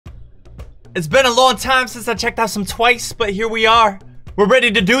It's been a long time since I checked out some Twice, but here we are. We're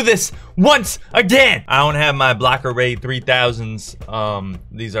ready to do this once again. I don't have my Blocker Raid 3000s.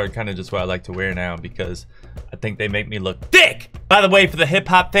 These are kind of just what I like to wear now because I think they make me look thick. By the way, for the hip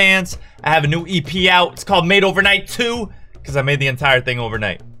hop fans, I have a new EP out. It's called Made Overnight 2 because I made the entire thing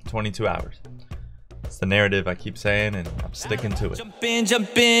overnight, 22 hours. It's the narrative I keep saying, and I'm sticking to it. Jump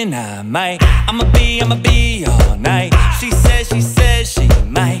in, I might. I'ma be all night. She says she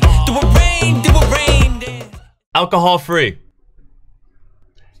might. Do a rain. Alcohol free.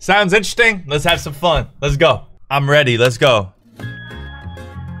 Sounds interesting. Let's have some fun. Let's go. I'm ready. Let's go.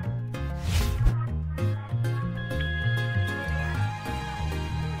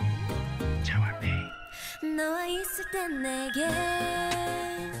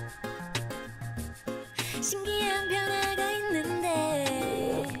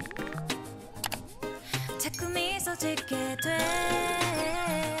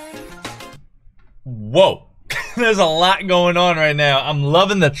 Whoa. There's a lot going on right now. I'm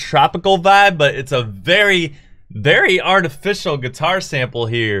loving the tropical vibe, but it's a very, very artificial guitar sample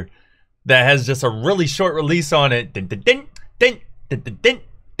here that has just a really short release on it. Din, din, din, din, din, din, din,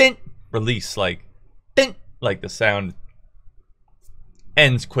 din. Release, like the sound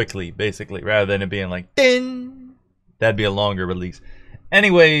ends quickly, basically, rather than it being like din. That'd be a longer release.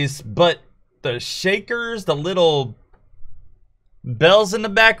 Anyways, but the shakers, the little bells in the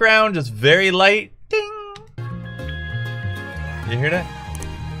background, just very light. Ding. You hear that?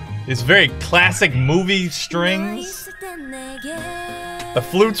 It's very classic movie strings. The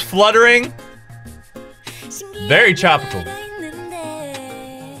flute's fluttering. Very tropical. Ooh,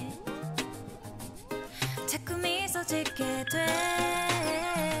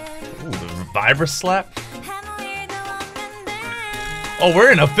 the vibra slap. Oh,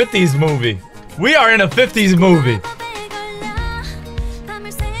 we're in a 50s movie. We are in a 50s movie.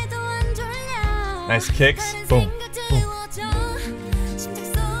 Nice kicks. Boom.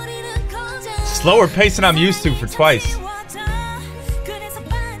 Slower pace than I'm used to for Twice. Ooh,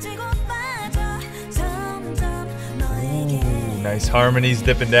 nice harmonies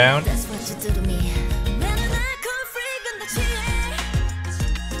dipping down.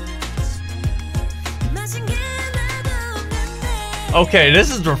 Okay, this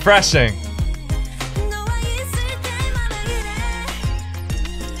is refreshing.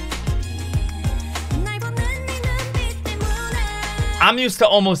 I'm used to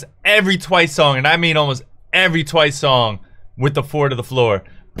almost every Twice song, and I mean almost every Twice song with the 4 to the floor.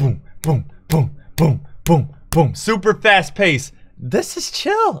 Boom, boom, boom, boom, boom, boom. Super fast pace. This is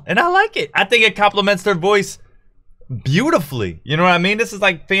chill, and I like it. I think it complements their voice beautifully. You know what I mean? This is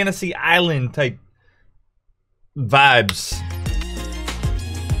like Fantasy Island type vibes.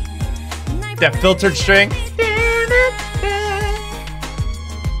 That filtered string.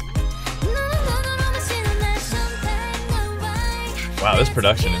 Wow, this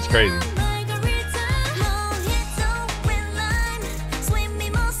production is crazy.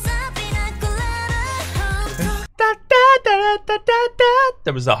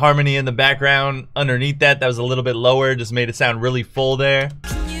 There was a harmony in the background underneath that was a little bit lower, just made it sound really full there.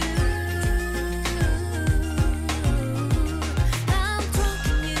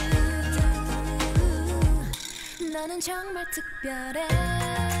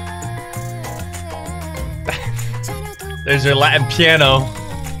 There's your Latin piano.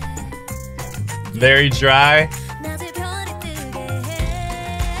 Very dry.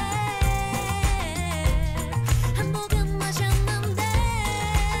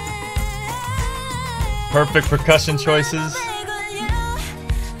 Perfect percussion choices.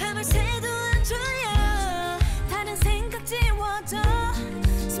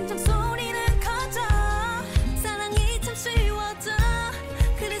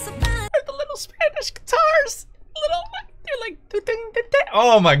 The little Spanish guitars.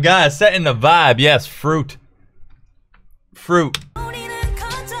 Oh my god, setting the vibe. Yes, fruit. Fruit.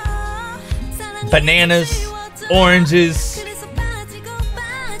 Bananas. Oranges.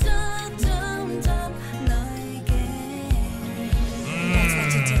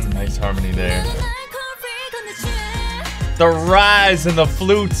 Nice harmony there. The rise and the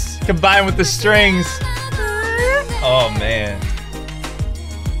flutes combined with the strings. Oh man.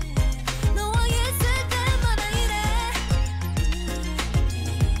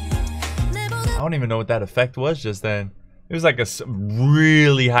 I don't even know what that effect was just then. It was like a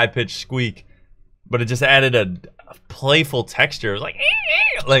really high-pitched squeak, but it just added a playful texture. It was like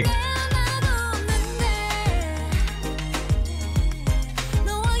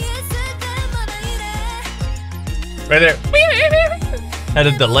right there. Had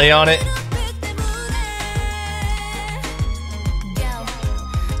a delay on it.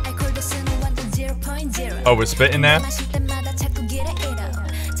 Oh, we're spitting now?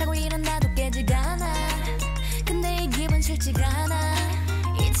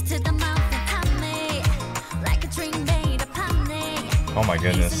 Oh my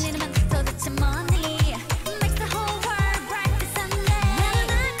goodness.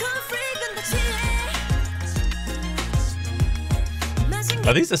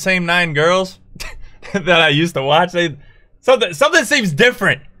 Are these the same 9 girls that I used to watch? Something seems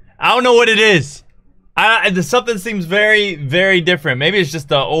different. I don't know what it is. Something seems very, very different. Maybe it's just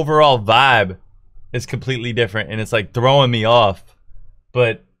the overall vibe is completely different and it's like throwing me off.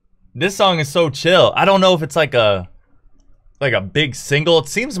 But this song is so chill. I don't know if it's like a big single. It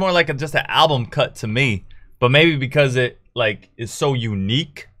seems more like just an album cut to me. But maybe because it like is so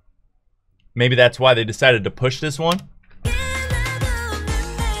unique, maybe that's why they decided to push this one.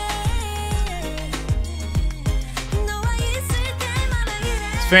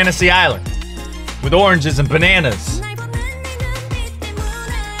 It's Fantasy Island with oranges and bananas.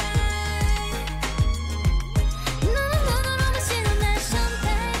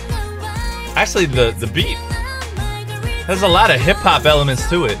 Actually, the beat has a lot of hip-hop elements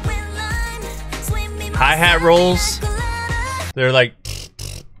to it. Hi-hat rolls. They're like,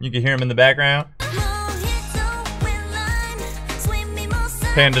 you can hear them in the background.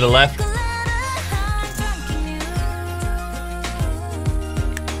 Pan to the left.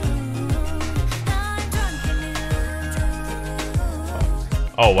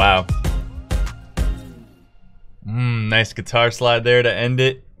 Oh, wow. Nice guitar slide there to end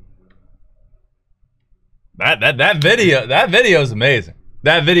it. That video is amazing.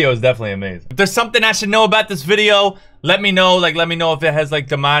 That video is definitely amazing. If there's something I should know about this video, let me know. Like, let me know if it has like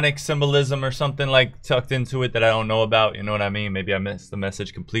demonic symbolism or something like tucked into it that I don't know about. You know what I mean? Maybe I missed the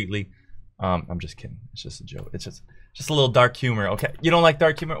message completely. I'm just kidding. It's just a joke. It's just a little dark humor. Okay, you don't like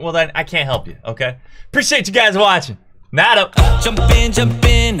dark humor? Well then, I can't help you. Okay. Appreciate you guys watching. Nato. Jump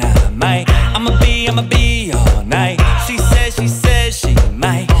in, I might. I'ma be all night. She says she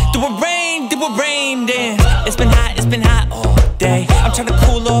might. Do a rain dance. It's been hot all day. I'm trying to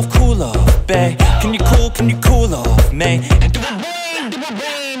cool off, babe. Can you cool off me? And do a